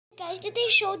Guys, did they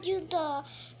showed you the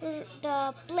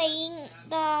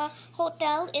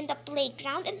hotel in the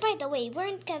playground? And by the way, we're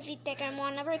in Cavite,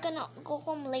 Carmona. We're gonna go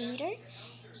home later.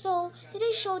 So did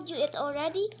I showed you it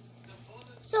already?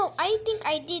 So I think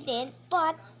I didn't,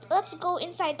 but let's go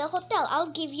inside the hotel. I'll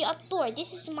give you a tour.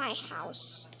 This is my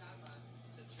house.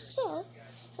 So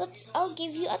I'll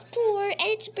give you a tour, and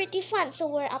it's pretty fun. So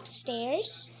we're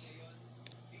upstairs,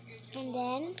 and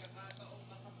then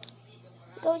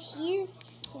go here.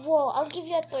 Whoa, I'll give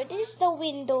you a tour. This is the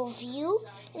window view.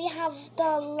 We have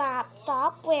the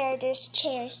laptop where there's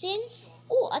chairs in.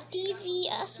 Oh, a TV,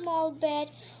 a small bed.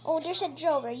 Oh, there's a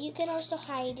drawer. You can also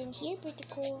hide in here. Pretty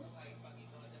cool.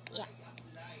 Yeah.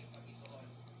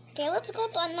 Okay, let's go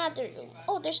to another room.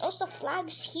 Oh, there's also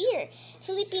flags here.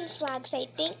 Philippine flags, I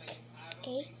think.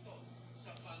 Okay.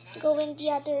 Go in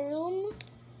the other room.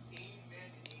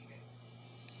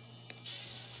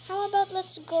 How about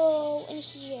let's go in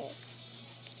here?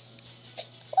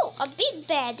 Oh, a big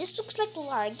bed. This looks like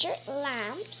larger.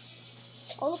 Lamps.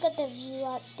 Oh, look at the view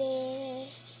out there.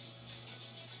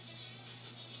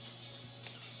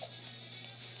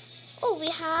 Oh, we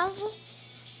have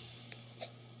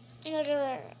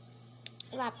another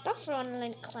laptop for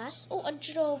online class. Oh, a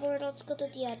drawer. Let's go to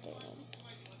the other room.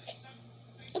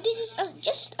 Oh, this is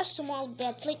just a small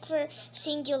bed, like for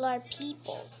singular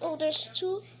people. Oh, there's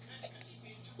two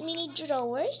mini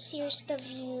drawers. Here's the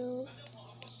view.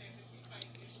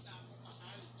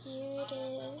 Here it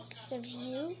is, the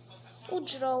view. Oh,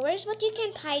 drawers, but you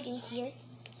can't hide in here.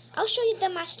 I'll show you the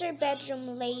master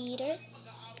bedroom later.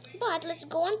 But let's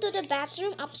go on to the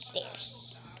bathroom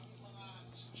upstairs.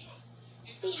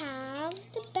 We have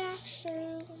the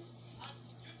bathroom.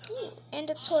 Ooh, and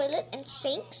the toilet and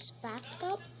sinks,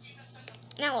 bathtub.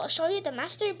 Now I'll show you the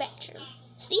master bedroom.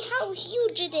 See how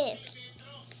huge it is.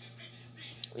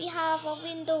 We have a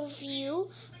window view,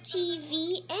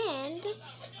 TV, and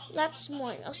lots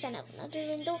more. I'll send up another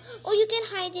window. Oh, you can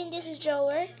hide in this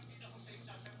drawer.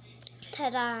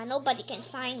 Ta-da! Nobody can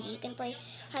find you. You can play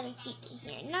hide and seek in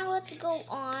here. Now let's go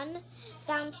on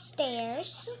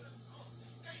downstairs.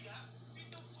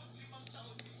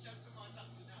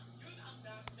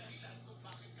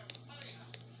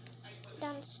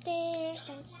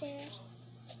 Downstairs.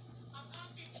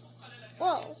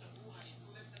 Whoa.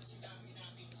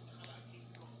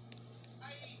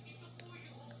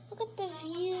 Look at the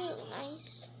view.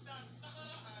 Nice.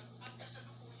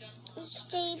 This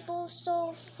table,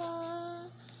 sofa.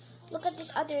 Look at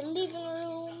this other living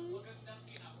room.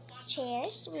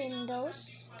 Chairs,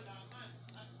 windows.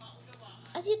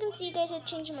 As you can see, guys, I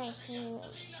changed my hair.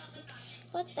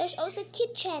 But there's also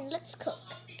kitchen. Let's cook.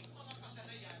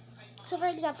 So, for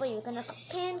example, you're gonna cook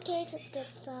pancakes. Let's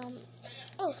get some.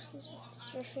 Oh, this is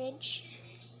your fridge.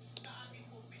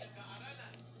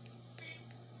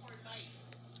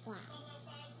 Wow.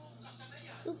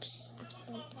 Oops,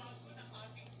 accident.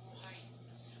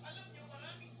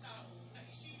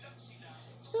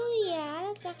 So yeah,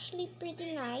 that's actually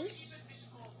pretty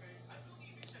nice.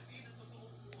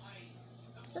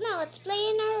 So now let's play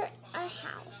in our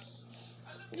house.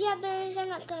 The others I'm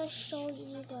not gonna show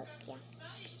you, but yeah.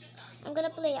 I'm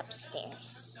gonna play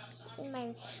upstairs in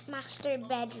my master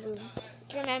bedroom.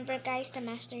 Remember, guys, the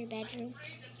master bedroom?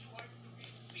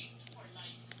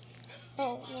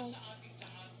 Oh, no.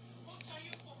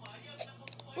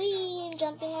 Wee, I'm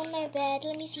jumping on my bed.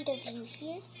 Let me see the view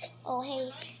here. Oh,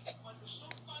 hey.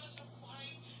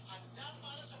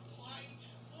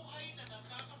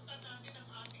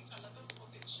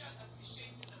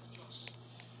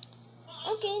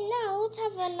 Okay, now let's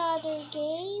have another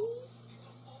game.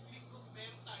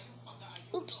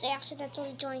 Oops, I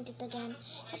accidentally joined it again.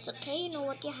 That's okay, you know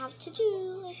what you have to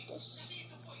do, like this.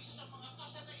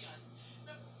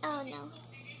 Oh no.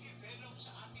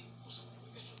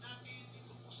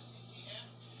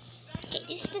 Okay,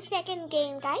 this is the second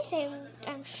game, guys.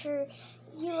 I'm sure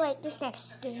you like this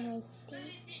next game, I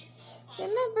think.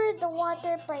 Remember the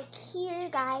water park here,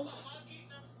 guys.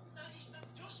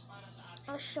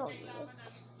 I'll show you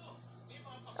it.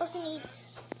 Also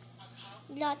needs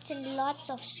lots and lots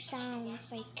of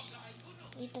sounds, like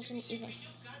it doesn't even.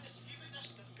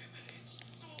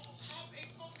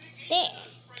 There.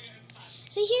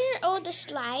 So here are all the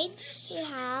slides. We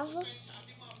have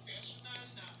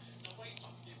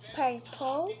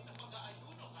purple.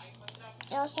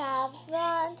 We also have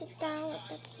run, sit down,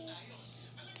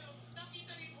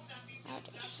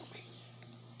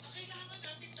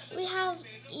 we have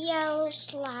yellow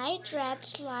slide, red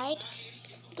slide,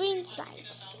 green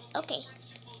slide. Okay.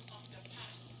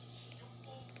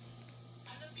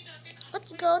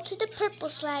 Let's go to the purple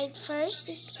slide first.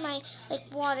 This is my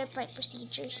water park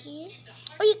procedure here.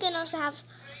 Or you can also have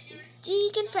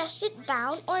You can press it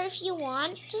down, or if you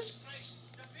want.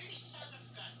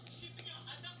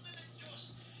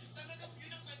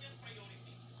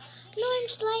 No, I'm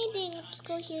sliding. Let's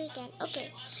go here again.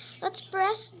 Okay. Let's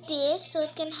press this so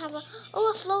it can have a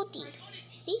floaty.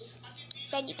 See?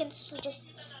 Then you can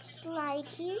just slide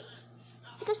here.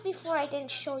 Because before I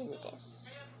didn't show you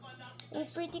this. Oh,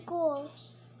 pretty cool.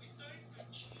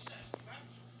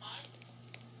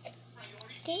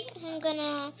 Okay, I'm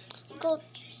gonna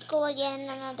go again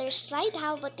another slide.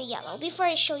 How about the yellow? Before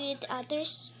I show you the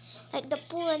others, like the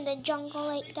pool and the jungle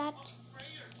like that,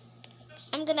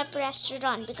 I'm gonna press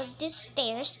run because these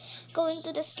stairs going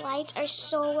to the slides are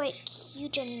so like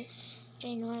huge and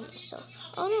ginormous. So,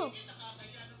 oh no.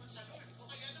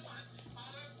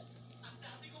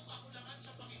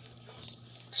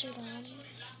 Let's run.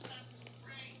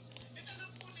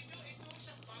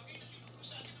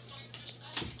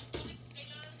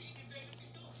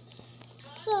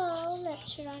 So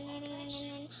let's run.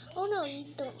 Oh no, you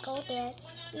don't go there.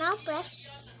 Now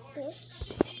press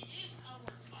this.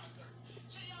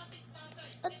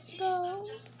 Let's go.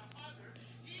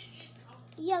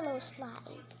 Yellow slide.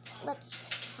 Let's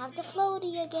have the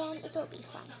floaty again. It will be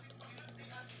fun.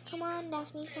 Come on,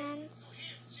 Daphne fans.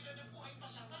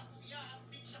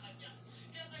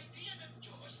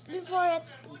 Before it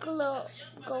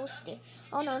goes there.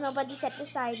 Oh no, nobody sat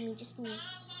beside me, just me.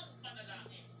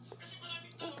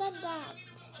 Look at that.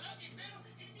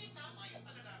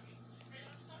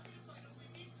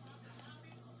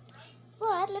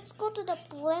 But let's go to the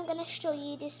pool. I'm gonna show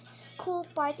you this cool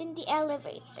part in the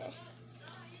elevator.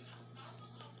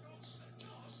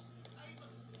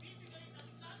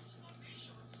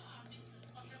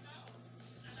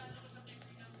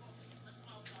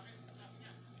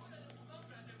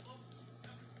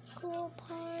 Cool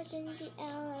part in the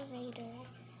elevator.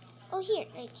 Oh, here,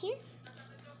 right here.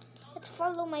 Let's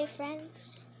follow my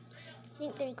friends. I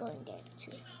think they're going there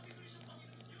too.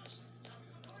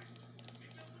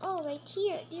 Oh, right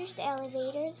here. There's the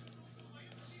elevator.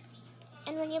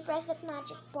 And when you press that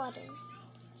magic button,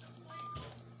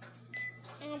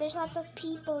 and there's lots of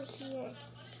people here.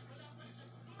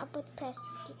 I'll put press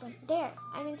skip on. There,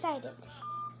 I'm inside it.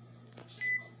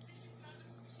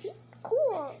 See?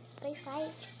 Cool. They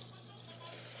slide.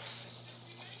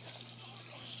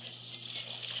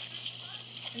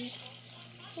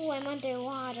 Oh, I'm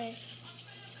underwater.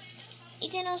 You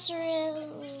can also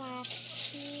relax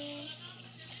here.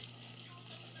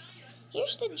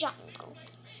 Here's the jungle.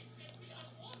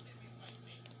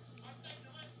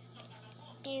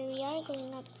 Here we are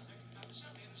going up.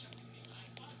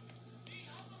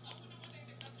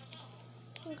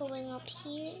 I'm going up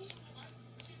here.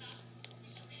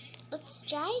 Let's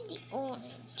try the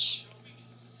orange.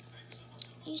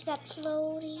 Use that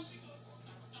floaty.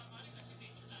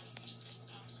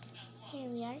 Here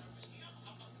we are.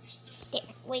 There,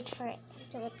 wait for it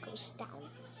until it goes down.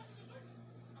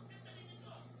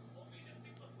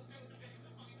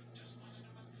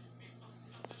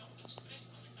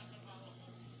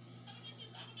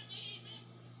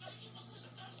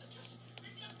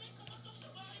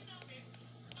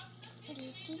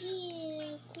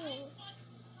 Cool.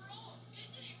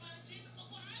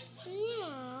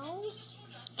 Now,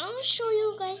 I'll show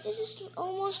you guys. This is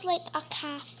almost like a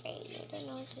cafe. I don't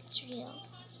know if it's real.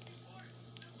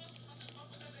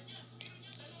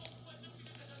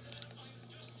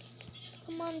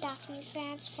 Come on, Daphne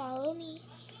fans, follow me.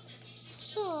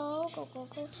 So, go.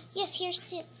 Yes, here's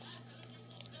it.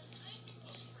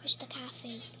 Here's the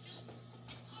cafe.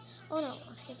 Oh no,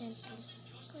 accidentally.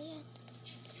 Go ahead.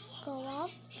 Go up,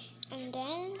 and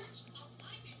then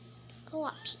go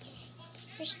up here.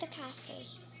 Here's the cafe.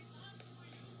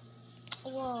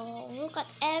 Whoa, look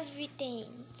at everything.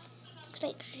 Looks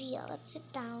like real. Let's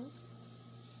sit down.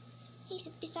 Hey,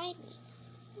 sit beside me.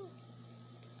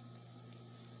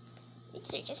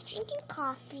 They're just drinking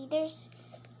coffee. There's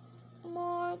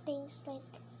more things like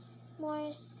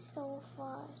more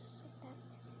sofas like that.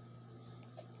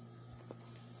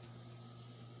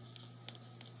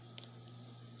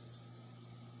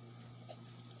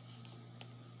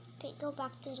 Okay, go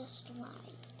back to the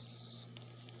slides.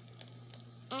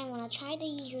 I wanna try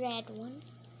the red one.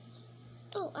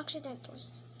 Oh, accidentally.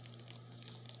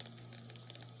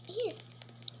 Here,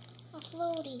 a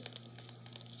floaty.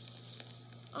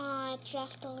 Oh, it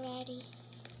left already.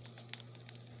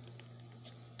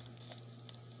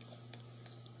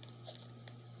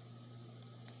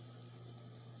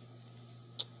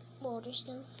 Water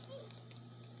stove.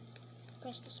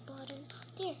 Press this button.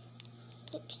 There.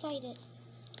 Sit beside it.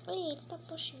 Wait, stop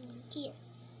pushing me. Here.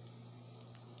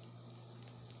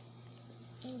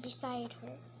 And beside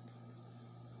her.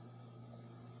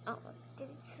 Oh, did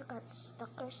it got stuck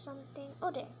or something?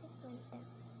 Oh, there. It went there.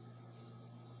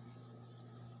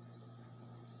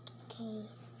 Okay.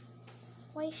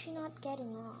 Why is she not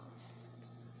getting off?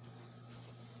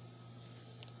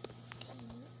 Okay.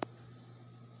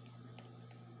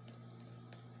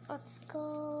 Let's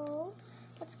go.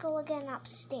 Let's go again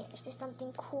upstairs. There's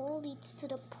something cool leads to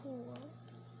the pool.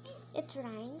 It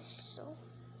rhymes, so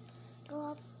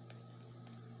go up.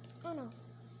 Oh no.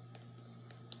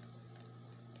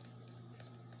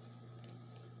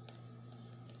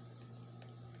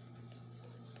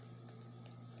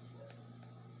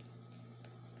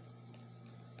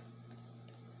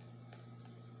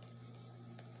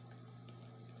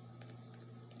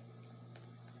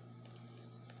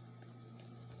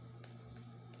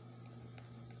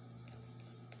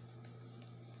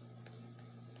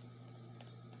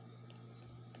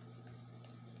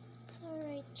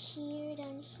 Right here,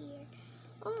 down here.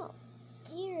 Oh,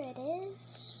 here it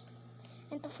is.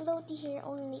 And the floaty here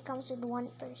only comes with one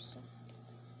person.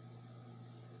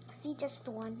 See, just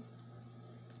one.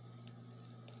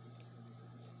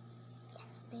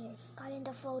 Yes, there. Got in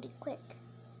the floaty quick.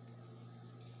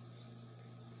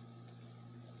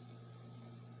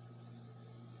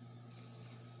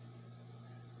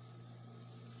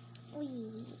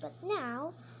 But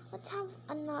now, let's have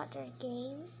another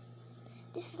game.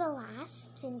 This is the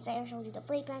last, since I showed you the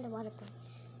playground, the water park.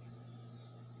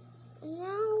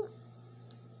 Now,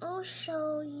 I'll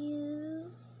show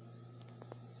you.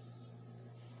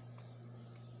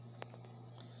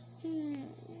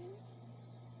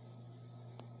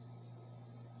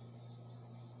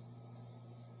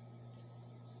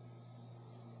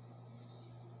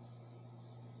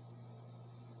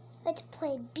 Let's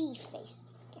play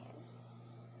B-Face again.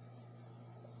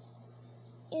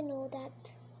 You know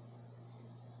that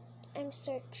I'm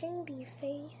searching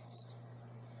B-Face.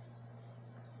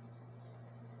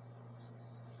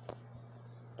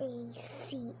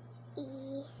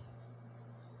 A-C-E.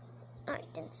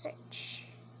 Alright, then search.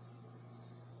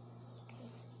 Okay.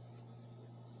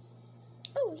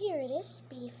 Oh, here it is,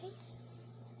 B-Face.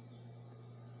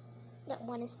 That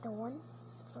one is the one.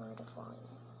 Lower the volume.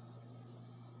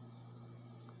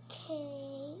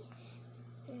 Okay.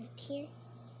 Right here.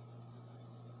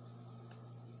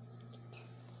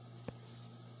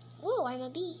 Whoa, I'm a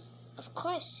bee. Of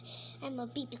course, I'm a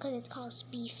bee because it calls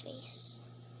B-Face.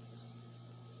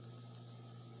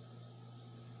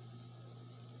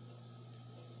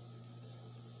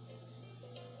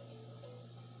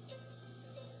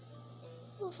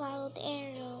 Oh, follow the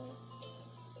arrow.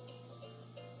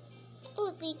 Oh,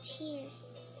 it leads here.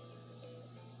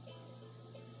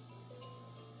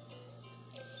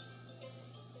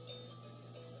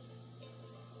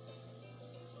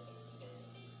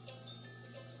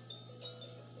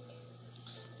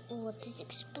 Oh, let's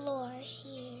explore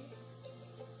here.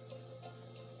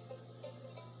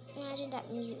 Imagine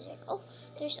that music. Oh,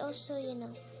 there's also, you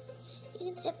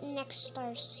can zip next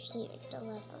stars here to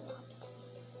level up.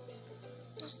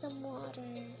 There's some water.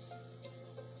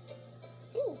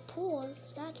 Ooh, pool.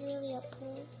 Is that really a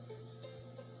pool?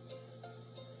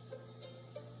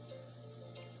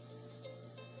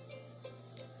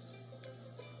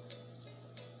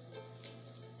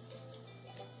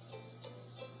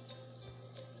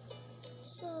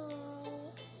 So,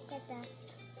 look at that.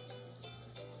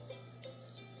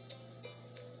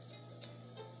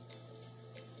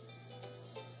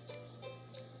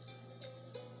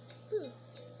 Ooh.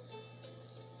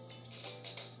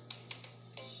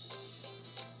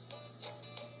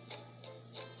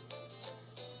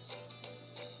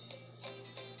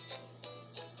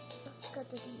 Let's go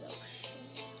to the ocean.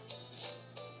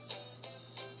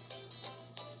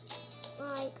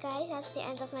 Alright guys, that's the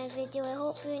end of my video. I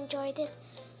hope you enjoyed it.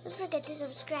 Don't forget to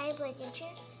subscribe, like, and share.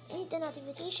 And hit the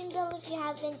notification bell if you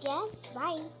haven't yet.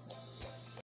 Bye!